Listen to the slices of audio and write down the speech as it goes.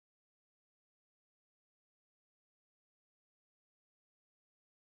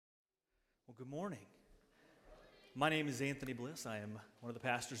Good morning. My name is Anthony Bliss. I am one of the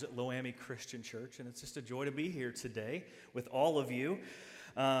pastors at Loami Christian Church, and it's just a joy to be here today with all of you.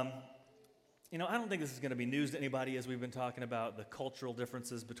 I don't think this is going to be news to anybody as we've been talking about the cultural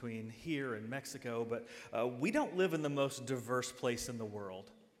differences between here and Mexico, but we don't live in the most diverse place in the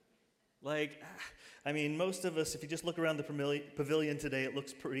world. Most of us, if you just look around the pavilion today, it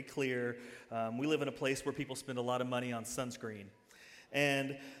looks pretty clear. We live in a place where people spend a lot of money on sunscreen.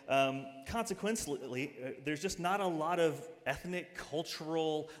 And consequently, there's just not a lot of ethnic,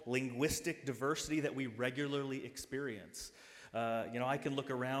 cultural, linguistic diversity that we regularly experience. I can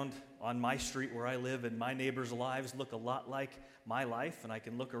look around on my street where I live, and my neighbors' lives look a lot like my life, and I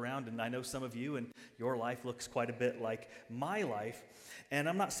can look around, and I know some of you, and your life looks quite a bit like my life. And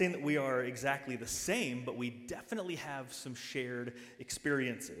I'm not saying that we are exactly the same, but we definitely have some shared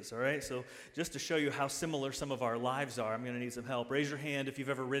experiences, all right? So just to show you how similar some of our lives are, I'm going to need some help. Raise your hand if you've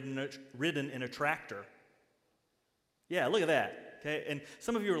ever ridden in a tractor. Yeah, look at that, okay? And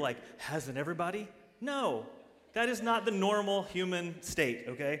some of you are like, hasn't everybody? No. That is not the normal human state,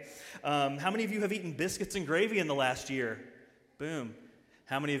 okay? How many of you have eaten biscuits and gravy in the last year? Boom.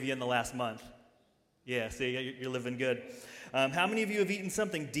 How many of you in the last month? Yeah, see, you're living good. How many of you have eaten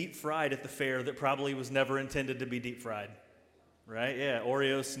something deep fried at the fair that probably was never intended to be deep fried? Right? Yeah,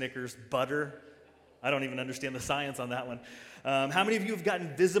 Oreos, Snickers, butter. I don't even understand the science on that one. How many of you have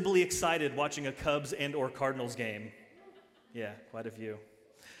gotten visibly excited watching a Cubs and or Cardinals game? Yeah, quite a few.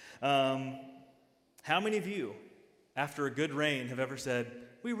 How many of you, after a good rain, have ever said,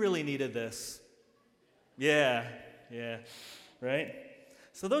 we really needed this? Yeah, right?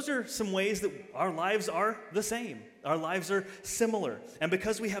 So those are some ways that our lives are the same. Our lives are similar. And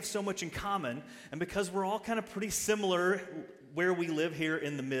because we have so much in common, and because we're all kind of pretty similar where we live here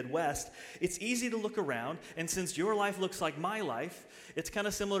in the Midwest, it's easy to look around, and since your life looks like my life, it's kind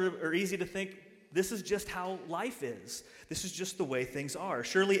of similar or easy to think, this is just how life is. This is just the way things are.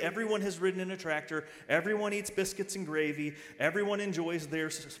 Surely everyone has ridden in a tractor. Everyone eats biscuits and gravy. Everyone enjoys their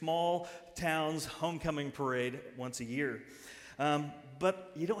small town's homecoming parade once a year.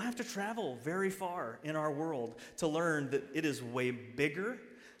 But you don't have to travel very far in our world to learn that it is way bigger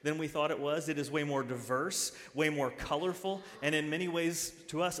than we thought it was. It is way more diverse, way more colorful, and in many ways,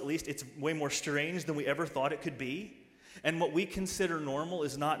 to us at least, it's way more strange than we ever thought it could be. And what we consider normal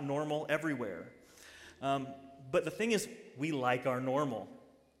is not normal everywhere. But the thing is, we like our normal,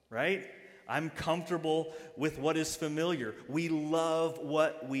 right? I'm comfortable with what is familiar. We love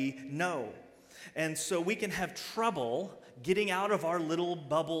what we know. And so we can have trouble getting out of our little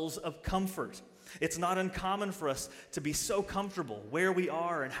bubbles of comfort. It's not uncommon for us to be so comfortable where we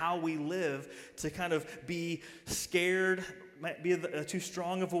are and how we live to kind of be scared, might be too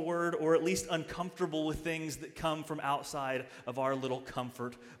strong of a word, or at least uncomfortable with things that come from outside of our little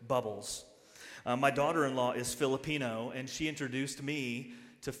comfort bubbles. My daughter-in-law is Filipino, and she introduced me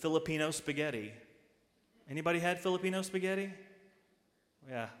to Filipino spaghetti. Anybody had Filipino spaghetti?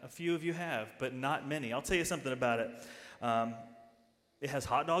 Yeah, a few of you have, but not many. I'll tell you something about it. It has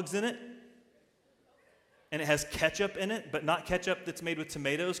hot dogs in it, and it has ketchup in it, but not ketchup that's made with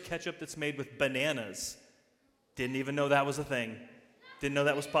tomatoes, ketchup that's made with bananas. Didn't even know that was a thing. Didn't know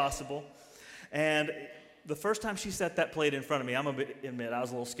that was possible. And the first time she set that plate in front of me, I'm going to admit I was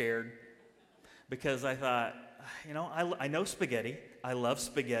a little scared because I thought, I know spaghetti. I love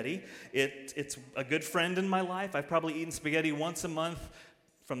spaghetti. It's a good friend in my life. I've probably eaten spaghetti once a month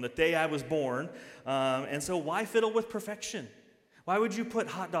from the day I was born. And so why fiddle with perfection? Why would you put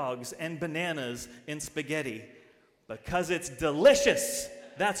hot dogs and bananas in spaghetti? Because it's delicious.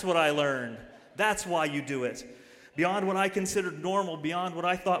 That's what I learned. That's why you do it. Beyond what I considered normal, beyond what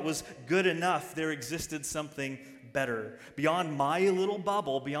I thought was good enough, there existed something better. Beyond my little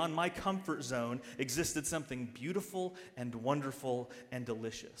bubble, beyond my comfort zone, existed something beautiful and wonderful and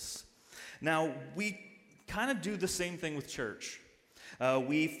delicious. Now, we kind of do the same thing with church.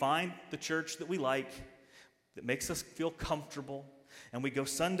 We find the church that we like, that makes us feel comfortable, and we go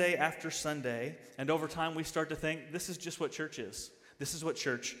Sunday after Sunday, and over time we start to think, this is just what church is. This is what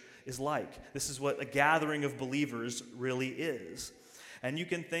church is like. This is what a gathering of believers really is. And you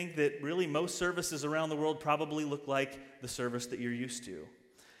can think that really most services around the world probably look like the service that you're used to.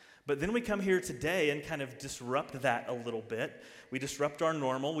 But then we come here today and kind of disrupt that a little bit. We disrupt our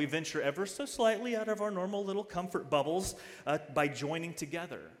normal. We venture ever so slightly out of our normal little comfort bubbles by joining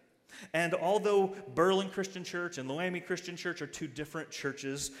together. And although Berlin Christian Church and Loami Christian Church are two different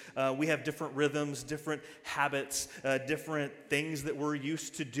churches, we have different rhythms, different habits, different things that we're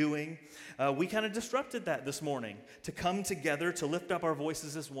used to doing. We kind of disrupted that this morning to come together to lift up our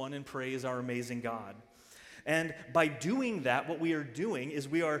voices as one and praise our amazing God. And by doing that, what we are doing is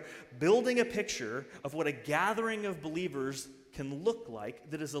we are building a picture of what a gathering of believers can look like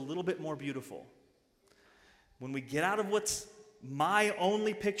that is a little bit more beautiful. When we get out of what's my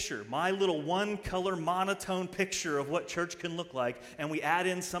only picture, my little one-color monotone picture of what church can look like, and we add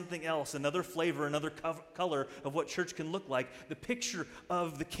in something else, another flavor, another color of what church can look like, the picture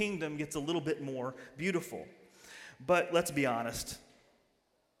of the kingdom gets a little bit more beautiful. But let's be honest,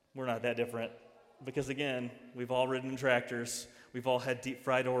 we're not that different. Because again, we've all ridden in tractors, we've all had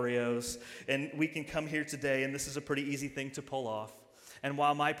deep-fried Oreos, and we can come here today, and this is a pretty easy thing to pull off. And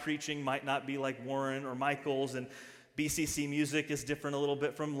while my preaching might not be like Warren or Michael's, and BCC music is different a little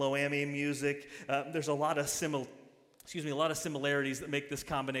bit from Loami music, there's a lot of similarities that make this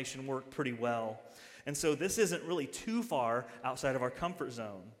combination work pretty well. And so this isn't really too far outside of our comfort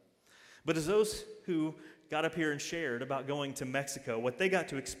zone. But as those who got up here and shared about going to Mexico, what they got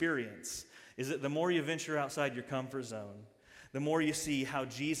to experience is that the more you venture outside your comfort zone, the more you see how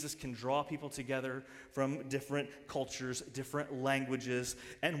Jesus can draw people together from different cultures, different languages,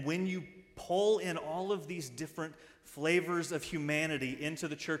 and when you pull in all of these different flavors of humanity into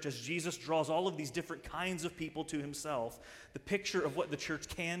the church, as Jesus draws all of these different kinds of people to himself, the picture of what the church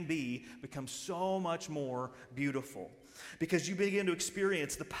can be becomes so much more beautiful. Because you begin to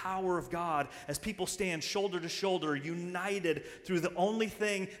experience the power of God as people stand shoulder to shoulder, united through the only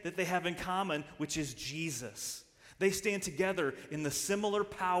thing that they have in common, which is Jesus. They stand together in the similar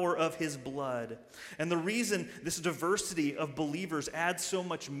power of his blood. And the reason this diversity of believers adds so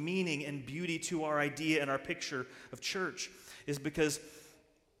much meaning and beauty to our idea and our picture of church is because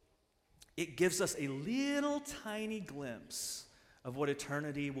it gives us a little tiny glimpse of what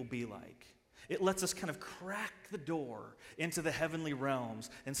eternity will be like. It lets us kind of crack the door into the heavenly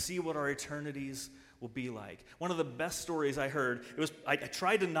realms and see what our eternities will be like. One of the best stories I heard, I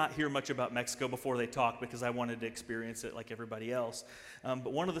tried to not hear much about Mexico before they talked because I wanted to experience it like everybody else.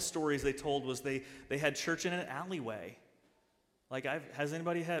 But one of the stories they told was they had church in an alleyway. Like, has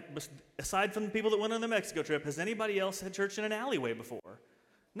anybody had, aside from the people that went on the Mexico trip, has anybody else had church in an alleyway before?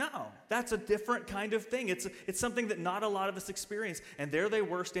 No, that's a different kind of thing. It's something that not a lot of us experience. And there they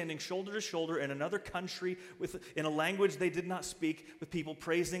were standing shoulder to shoulder in another country in a language they did not speak, with people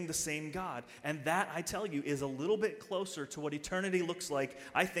praising the same God. And that, I tell you, is a little bit closer to what eternity looks like,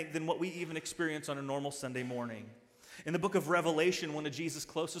 I think, than what we even experience on a normal Sunday morning. In the book of Revelation, one of Jesus'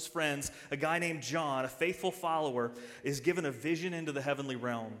 closest friends, a guy named John, a faithful follower, is given a vision into the heavenly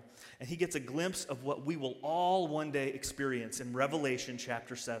realm. And he gets a glimpse of what we will all one day experience in Revelation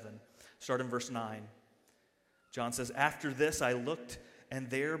chapter 7. Start in verse 9. John says, "After this I looked, and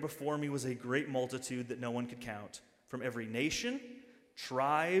there before me was a great multitude that no one could count, from every nation,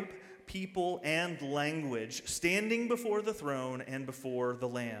 tribe, people, and language, standing before the throne and before the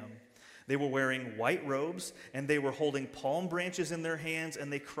Lamb. They were wearing white robes, and they were holding palm branches in their hands,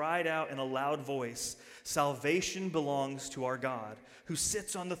 and they cried out in a loud voice, 'Salvation belongs to our God, who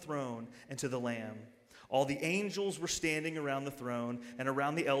sits on the throne, and to the Lamb.' All the angels were standing around the throne and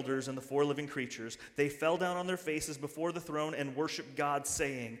around the elders and the four living creatures. They fell down on their faces before the throne and worshiped God,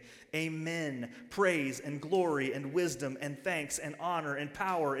 saying, 'Amen, praise and glory and wisdom and thanks and honor and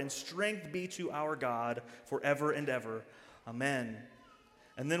power and strength be to our God forever and ever. Amen.'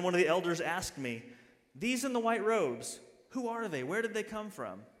 And then one of the elders asked me, 'These in the white robes, who are they? Where did they come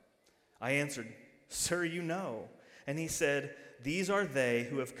from?' I answered, 'Sir, you know.' And he said, 'These are they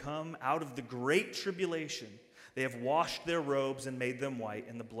who have come out of the great tribulation. They have washed their robes and made them white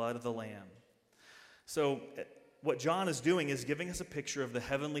in the blood of the Lamb.'" So what John is doing is giving us a picture of the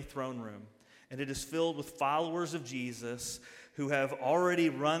heavenly throne room. And it is filled with followers of Jesus who have already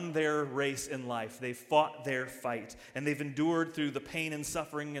run their race in life. They've fought their fight, and they've endured through the pain and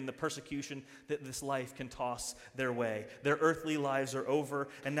suffering and the persecution that this life can toss their way. Their earthly lives are over,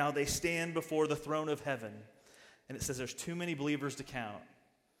 and now they stand before the throne of heaven. And it says there's too many believers to count.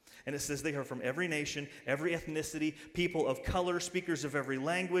 And it says they are from every nation, every ethnicity, people of color, speakers of every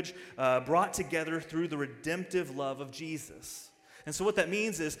language, brought together through the redemptive love of Jesus. And so what that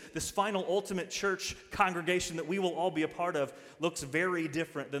means is this final ultimate church congregation that we will all be a part of looks very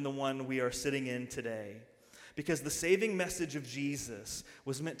different than the one we are sitting in today. Because the saving message of Jesus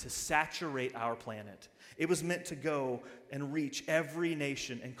was meant to saturate our planet. It was meant to go and reach every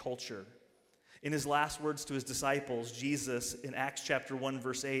nation and culture. In his last words to his disciples, Jesus, in Acts chapter 1,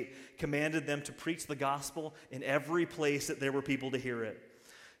 verse 8, commanded them to preach the gospel in every place that there were people to hear it.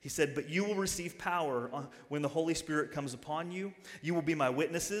 He said, "But you will receive power when the Holy Spirit comes upon you. You will be my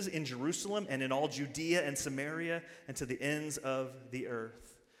witnesses in Jerusalem and in all Judea and Samaria and to the ends of the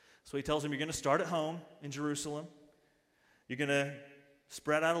earth." So he tells them, you're going to start at home in Jerusalem. You're going to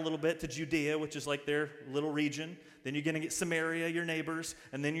spread out a little bit to Judea, which is like their little region. Then you're going to get Samaria, your neighbors,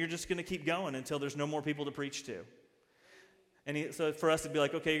 and then you're just going to keep going until there's no more people to preach to. And so for us, it'd be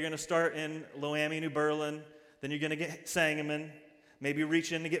like, okay, you're going to start in Loami, New Berlin, then you're going to get Sangamon, maybe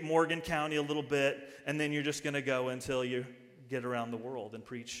reach in to get Morgan County a little bit, and then you're just going to go until you get around the world and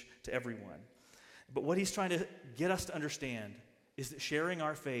preach to everyone. But what he's trying to get us to understand is that sharing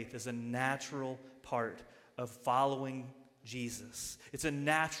our faith is a natural part of following Jesus. It's a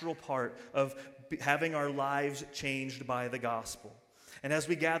natural part of having our lives changed by the gospel. And as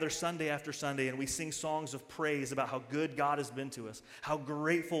we gather Sunday after Sunday and we sing songs of praise about how good God has been to us, how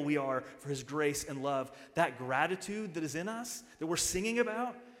grateful we are for his grace and love, that gratitude that is in us, that we're singing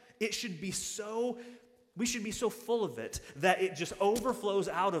about, we should be so full of it that it just overflows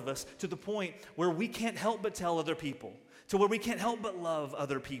out of us to the point where we can't help but tell other people, to where we can't help but love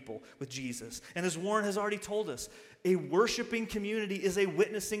other people with Jesus. And as Warren has already told us, a worshiping community is a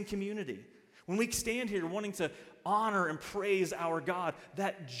witnessing community. When we stand here wanting to honor and praise our God,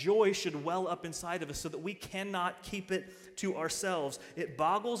 that joy should well up inside of us so that we cannot keep it to ourselves. It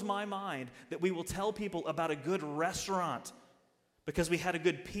boggles my mind that we will tell people about a good restaurant because we had a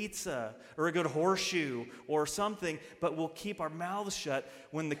good pizza or a good horseshoe or something, but we'll keep our mouths shut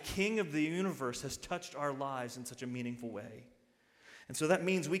when the King of the universe has touched our lives in such a meaningful way. And so that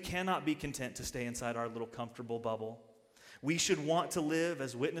means we cannot be content to stay inside our little comfortable bubble. We should want to live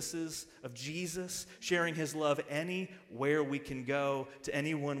as witnesses of Jesus, sharing his love anywhere we can go, to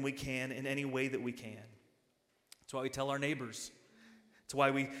anyone we can, in any way that we can. That's why we tell our neighbors. It's why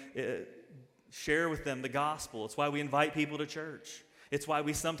we share with them the gospel. It's why we invite people to church. It's why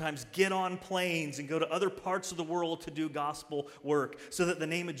we sometimes get on planes and go to other parts of the world to do gospel work, so that the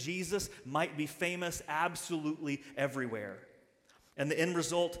name of Jesus might be famous absolutely everywhere. And the end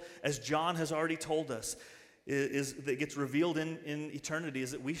result, as John has already told us, is that gets revealed in eternity,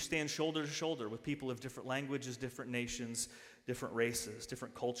 is that we stand shoulder to shoulder with people of different languages, different nations, different races,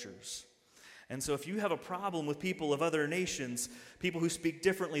 different cultures. And so if you have a problem with people of other nations, people who speak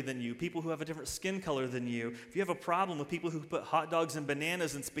differently than you, people who have a different skin color than you, if you have a problem with people who put hot dogs and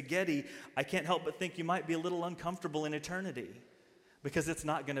bananas and spaghetti, I can't help but think you might be a little uncomfortable in eternity. Because it's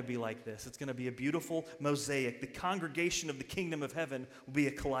not going to be like this. It's going to be a beautiful mosaic. The congregation of the kingdom of heaven will be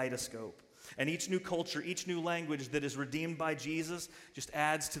a kaleidoscope. And each new culture, each new language that is redeemed by Jesus just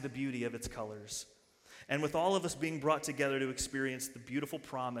adds to the beauty of its colors. And with all of us being brought together to experience the beautiful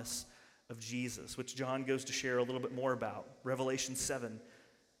promise of Jesus, which John goes to share a little bit more about, Revelation 7,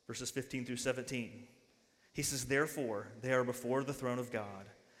 verses 15 through 17. He says, "Therefore, they are before the throne of God,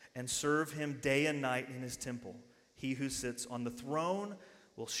 and serve him day and night in his temple. He who sits on the throne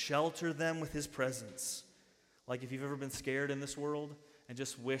will shelter them with his presence." Like if you've ever been scared in this world and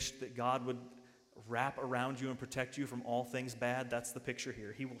just wished that God would wrap around you and protect you from all things bad, that's the picture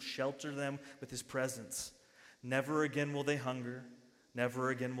here. He will shelter them with his presence. Never again will they hunger. Never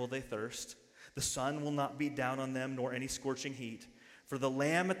again will they thirst. The sun will not beat down on them, nor any scorching heat. For the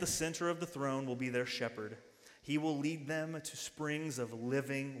Lamb at the center of the throne will be their shepherd. He will lead them to springs of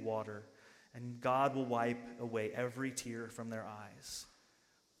living water, and God will wipe away every tear from their eyes.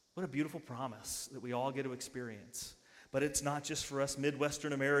 What a beautiful promise that we all get to experience. But it's not just for us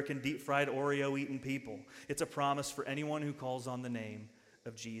Midwestern American deep-fried Oreo-eating people. It's a promise for anyone who calls on the name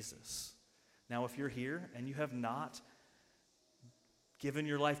of Jesus. Now, if you're here and you have not given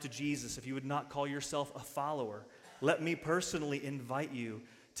your life to Jesus, if you would not call yourself a follower, let me personally invite you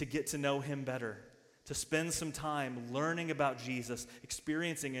to get to know him better, to spend some time learning about Jesus,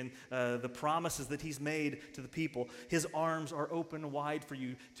 experiencing the promises that he's made to the people. His arms are open wide for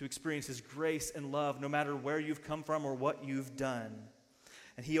you to experience his grace and love no matter where you've come from or what you've done.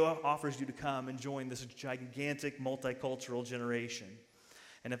 And he offers you to come and join this gigantic multicultural generation.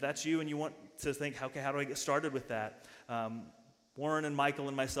 And if that's you and you want to think, how do I get started with that? Warren and Michael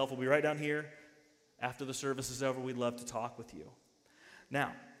and myself will be right down here. After the service is over, we'd love to talk with you.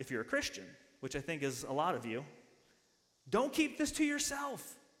 Now, if you're a Christian, which I think is a lot of you, don't keep this to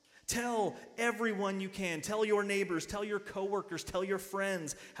yourself. Tell everyone you can. Tell your neighbors, tell your coworkers, tell your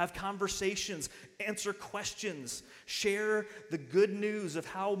friends. Have conversations, answer questions. Share the good news of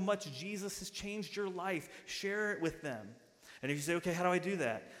how much Jesus has changed your life. Share it with them. And if you say, okay, how do I do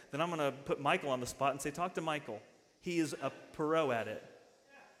that? Then I'm going to put Michael on the spot and say, talk to Michael. He is a pro at it.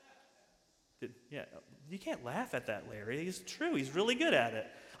 Yeah, you can't laugh at that, Larry. It's true. He's really good at it.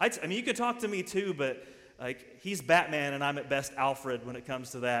 I mean, you could talk to me too, but he's Batman and I'm at best Alfred when it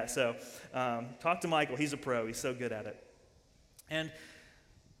comes to that. So talk to Michael. He's a pro. He's so good at it. And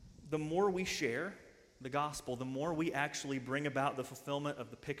the more we share the gospel, the more we actually bring about the fulfillment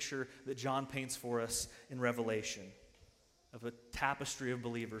of the picture that John paints for us in Revelation. of a tapestry of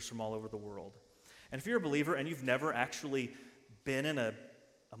believers from all over the world. And if you're a believer and you've never actually been in a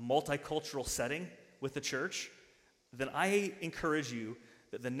multicultural setting with the church, then I encourage you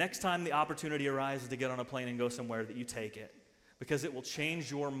that the next time the opportunity arises to get on a plane and go somewhere, that you take it. Because it will change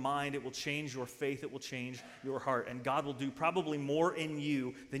your mind, it will change your faith, it will change your heart. And God will do probably more in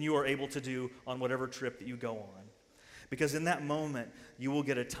you than you are able to do on whatever trip that you go on. Because in that moment, you will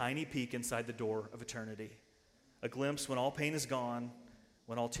get a tiny peek inside the door of eternity. A glimpse when all pain is gone,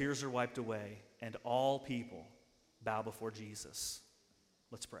 when all tears are wiped away, and all people bow before Jesus.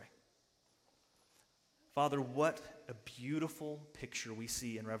 Let's pray. Father, what a beautiful picture we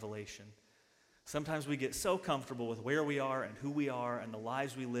see in Revelation. Sometimes we get so comfortable with where we are and who we are and the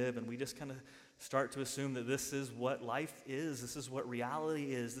lives we live, and we just kind of start to assume that this is what life is, this is what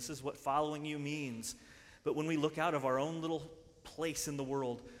reality is, this is what following you means. But when we look out of our own little place in the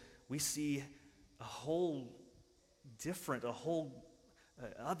world, we see a whole different,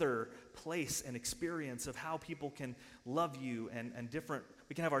 other place and experience of how people can love you and different.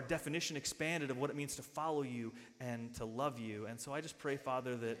 We can have our definition expanded of what it means to follow you and to love you. And so I just pray,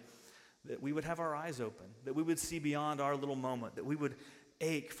 Father, that we would have our eyes open, that we would see beyond our little moment, that we would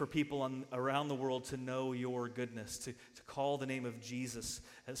ache for people around the world to know your goodness, to call the name of Jesus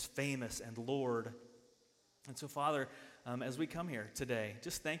as famous and Lord. And so, Father, as we come here today,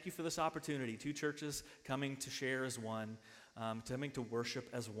 just thank you for this opportunity. Two churches coming to share as one, coming to worship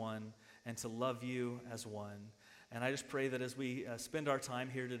as one, and to love you as one. And I just pray that as we spend our time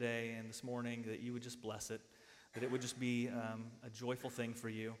here today and this morning, that you would just bless it, that it would just be a joyful thing for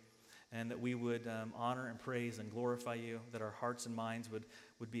you, and that we would honor and praise and glorify you, that our hearts and minds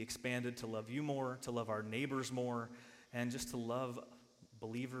would be expanded to love you more, to love our neighbors more, and just to love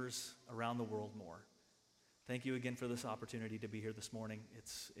believers around the world more. Thank you again for this opportunity to be here this morning.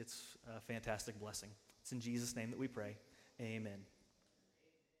 It's a fantastic blessing. It's in Jesus' name that we pray. Amen.